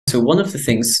So one of the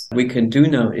things we can do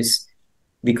now is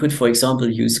we could, for example,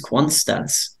 use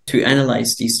QuantStats to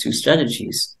analyze these two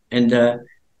strategies. And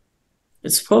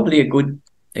it's probably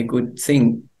a good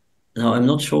thing. Now, I'm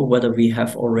not sure whether we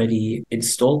have already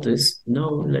installed this. No,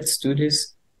 let's do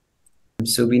this.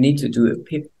 So we need to do a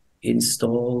pip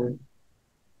install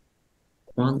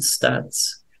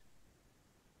QuantStats.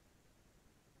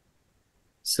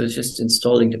 So just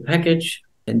installing the package,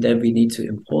 and then we need to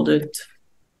import it.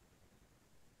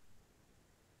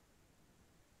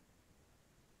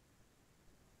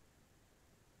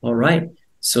 All right,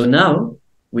 so now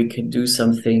we can do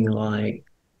something like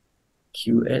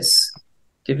QS.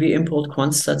 Did we import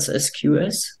QuantStats as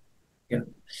QS? Yeah.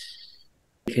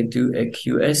 We can do a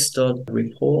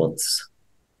QS.reports.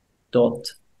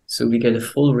 So we get a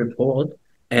full report,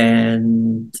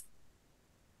 and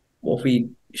what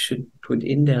we should put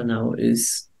in there now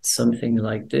is something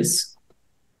like this.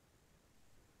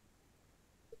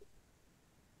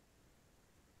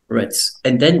 Right.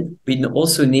 And then we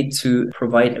also need to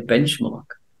provide a benchmark.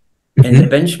 And the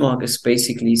benchmark is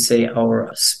basically, say, our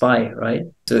SPY, right?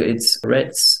 So it's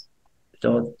reds.spy.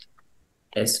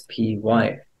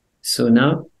 So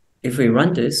now if we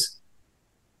run this,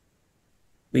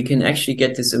 we can actually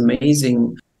get this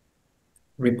amazing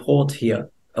report here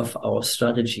of our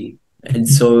strategy. And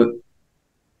so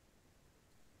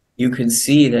you can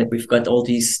see that we've got all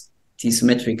these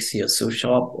metrics here. So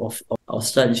Sharpe of our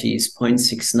strategy is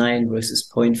 0.69 versus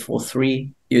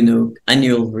 0.43. You know,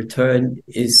 annual return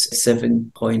is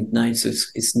 7.9, so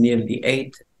it's nearly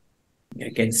 8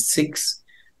 against 6.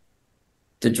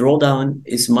 The drawdown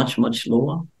is much, much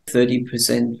lower,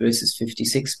 30% versus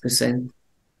 56%.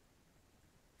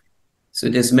 So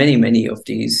there's many of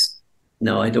these.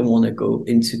 Now, I don't want to go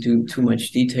into too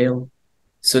much detail.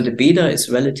 So the beta is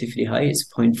relatively high, it's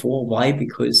 0.4. Why?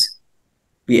 Because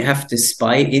we have the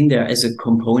SPY in there as a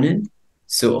component.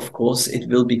 So of course it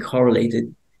will be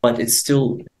correlated, but it's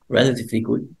still relatively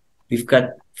good. We've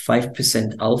got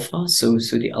 5% alpha. So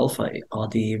the alpha are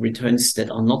the returns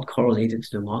that are not correlated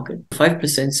to the market.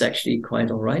 5% is actually quite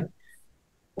all right.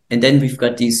 And then we've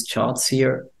got these charts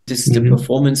here. This is the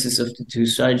performances of the two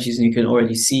strategies. And you can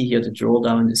already see here the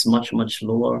drawdown is much, much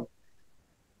lower.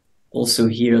 Also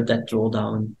here, that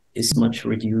drawdown is much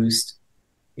reduced.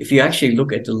 If you actually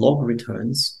look at the log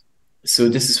returns, so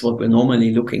this is what we're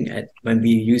normally looking at when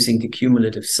we're using the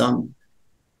cumulative sum,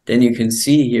 then you can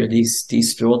see here these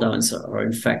drawdowns are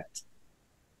in fact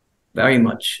very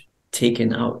much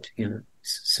taken out. You know,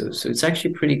 so it's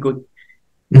actually pretty good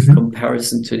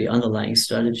comparison to the underlying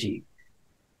strategy.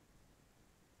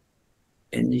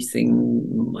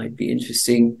 Anything might be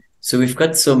interesting. So we've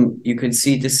got some, you can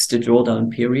see this is the drawdown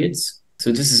periods.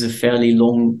 So this is a fairly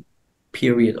long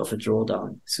period of a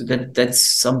drawdown. So that's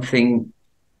something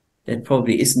that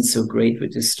probably isn't so great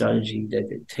with this strategy, that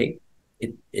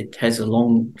it has a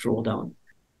long drawdown.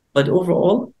 But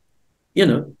overall, you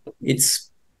know, it's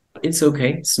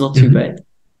okay. It's not too bad.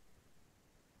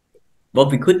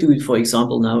 What we could do, for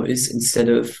example, now is instead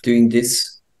of doing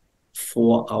this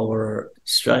for our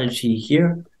strategy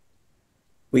here,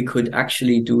 we could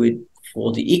actually do it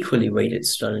for the equally weighted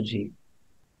strategy.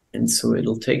 And so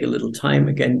it'll take a little time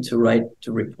again to write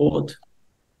the report.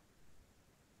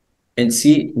 And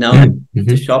see, now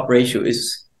the Sharpe ratio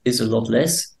is a lot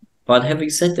less. But having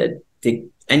said that, the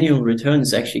annual return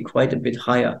is actually quite a bit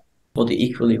higher for the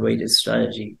equally weighted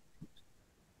strategy.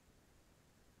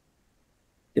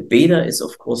 The beta is,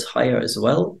 of course, higher as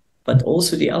well, but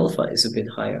also the alpha is a bit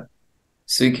higher.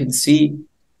 So you can see,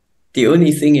 the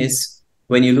only thing is,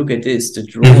 when you look at this, the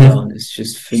drawdown is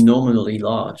just phenomenally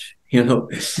large, you know,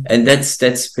 and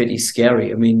that's pretty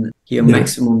scary. I mean, here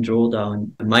maximum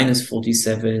drawdown minus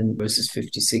 47 versus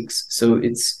 56. So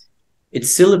it's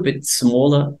still a bit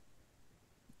smaller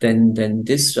than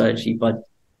this strategy, but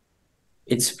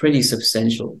it's pretty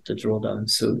substantial, the drawdown.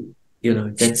 So, you know,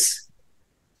 that's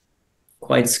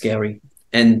quite scary.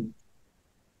 And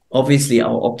obviously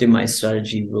our optimized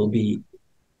strategy will be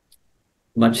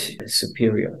much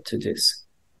superior to this.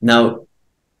 Now,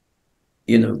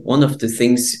 you know, one of the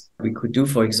things we could do,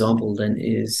 for example, then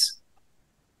is,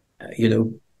 you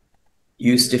know,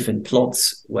 use different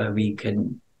plots where we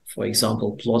can, for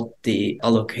example, plot the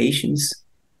allocations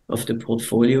of the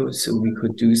portfolio. So we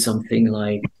could do something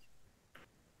like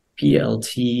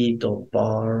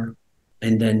plt.bar,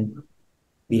 and then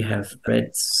we have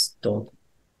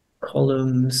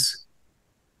reds.columns,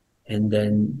 and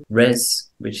then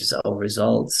res, which is our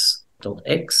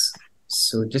results.x.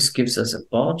 So this gives us a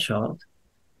bar chart,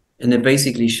 and it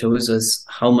basically shows us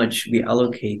how much we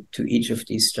allocate to each of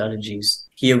these strategies.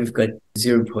 Here we've got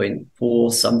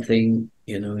 0.4 something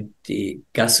the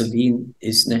gasoline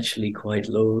is naturally quite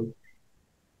low,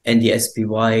 and the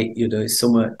SPY, is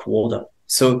somewhere quarter.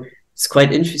 So it's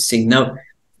quite interesting. Now,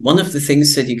 one of the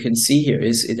things that you can see here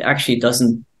is it actually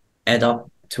doesn't add up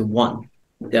to one.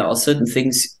 There are certain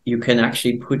things you can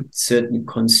actually put certain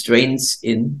constraints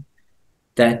in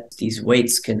that these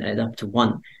weights can add up to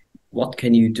one. What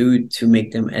can you do to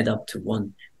make them add up to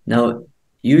one? Now,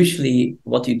 usually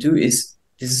what you do is,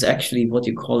 this is actually what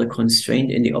you call a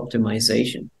constraint in the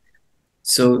optimization.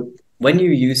 So when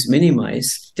you use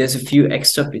minimize, there's a few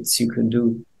extra bits you can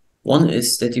do. One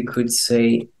is that you could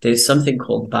say there's something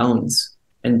called bounds,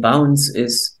 and bounds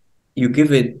is you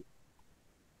give it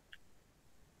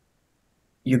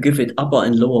upper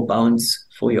and lower bounds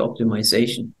for your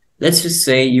optimization. Let's just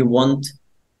say you want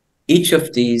each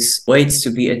of these weights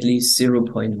to be at least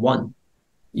 0.1.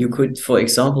 You could, for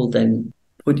example, then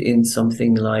put in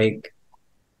something like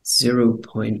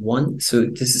 0.1. So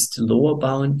this is the lower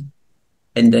bound,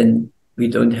 and then we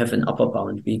don't have an upper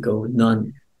bound. We go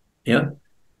none. Yeah.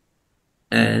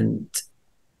 And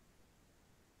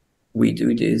we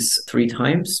do this 3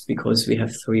 times because we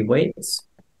have 3 weights.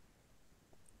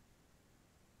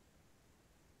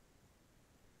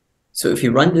 So if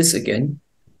you run this again,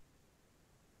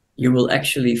 you will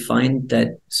actually find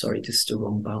that, sorry, this is the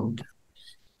wrong bound.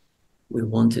 We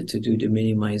wanted to do the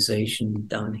minimization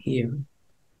down here.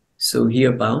 So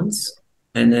here bounds,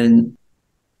 and then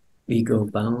we go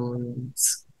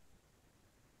bounds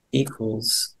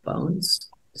equals bounds.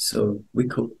 So we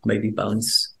could maybe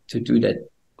bounds to do that.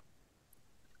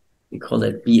 We call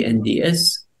that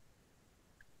BNDS.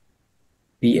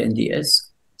 BNDS.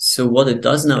 So what it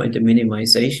does now in the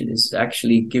minimization is it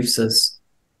actually gives us,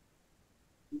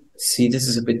 see, this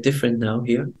is a bit different now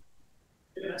here.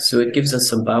 So it gives us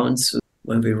some bounds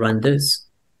when we run this.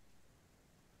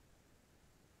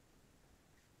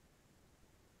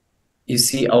 You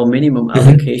see our minimum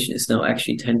allocation is now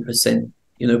actually 10%.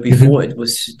 Before it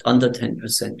was under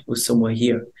 10%, it was somewhere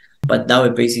here. But now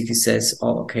it basically says,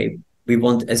 oh, okay, we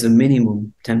want as a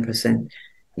minimum 10%.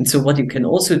 And so what you can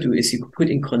also do is you can put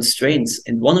in constraints.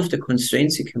 And one of the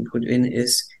constraints you can put in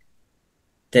is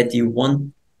that you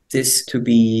want this to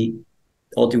be,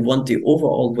 or you want the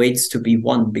overall weights to be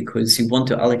 1 because you want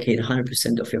to allocate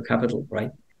 100% of your capital,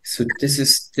 right? So this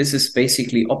is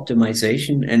basically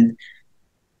optimization. And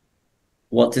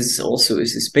what this also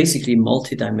is basically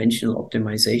multi-dimensional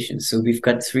optimization. So we've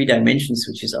got 3 dimensions,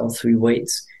 which is our 3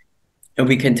 weights. And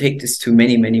we can take this to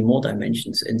many, many more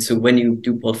dimensions. And so when you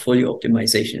do portfolio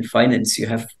optimization in finance, you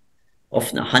have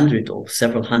often 100 or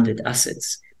several hundred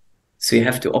assets. So you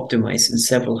have to optimize in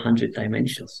several hundred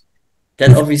dimensions.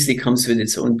 That obviously comes with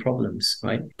its own problems,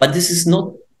 right? But this is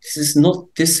not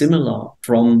dissimilar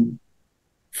from,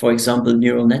 for example,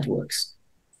 neural networks.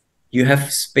 You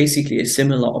have basically a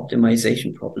similar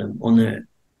optimization problem on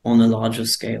a larger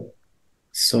scale.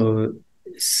 So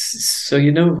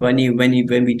when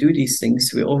we do these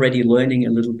things, we're already learning a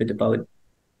little bit about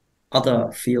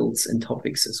other fields and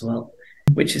topics as well,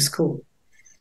 which is cool.